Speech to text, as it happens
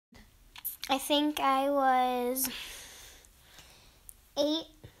I think I was 8.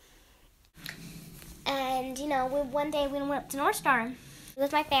 And, one day we went up to North Star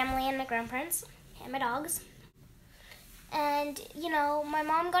with my family and my grandparents and my dogs. And, my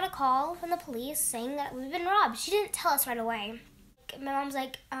mom got a call from the police saying that we've been robbed. She didn't tell us right away. My mom's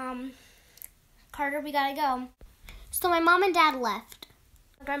like, Carter, we gotta go. So my mom and dad left.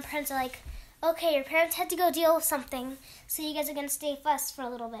 My grandparents are like, okay, your parents had to go deal with something, so you guys are gonna stay with us for a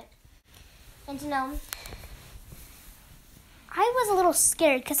little bit. And, I was a little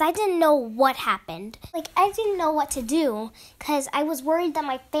scared because I didn't know what happened. I didn't know what to do because I was worried that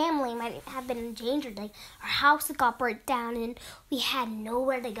my family might have been endangered. Our house got burnt down and we had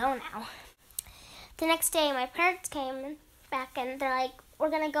nowhere to go now. The next day, my parents came back and they're like, we're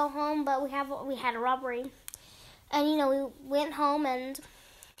going to go home, but we had a robbery. And, we went home and,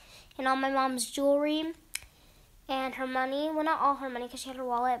 my mom's jewelry and her money. Well, not all her money because she had her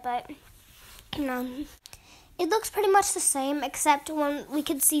wallet, but, it looks pretty much the same, except when we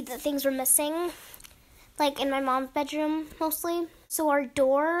could see that things were missing, in my mom's bedroom, mostly. So our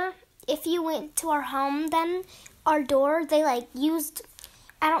door, if you went to our home, then our door, they, used,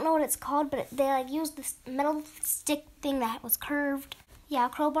 I don't know what it's called, but they, used this metal stick thing that was curved. Yeah, a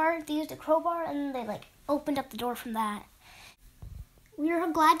crowbar. They used a crowbar, and they, opened up the door from that. We were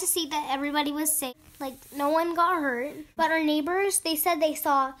glad to see that everybody was safe. No one got hurt. But our neighbors, they said they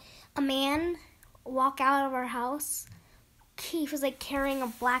saw a man walk out of our house. He was carrying a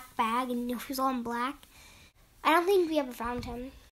black bag and he was all in black. I don't think we ever found him.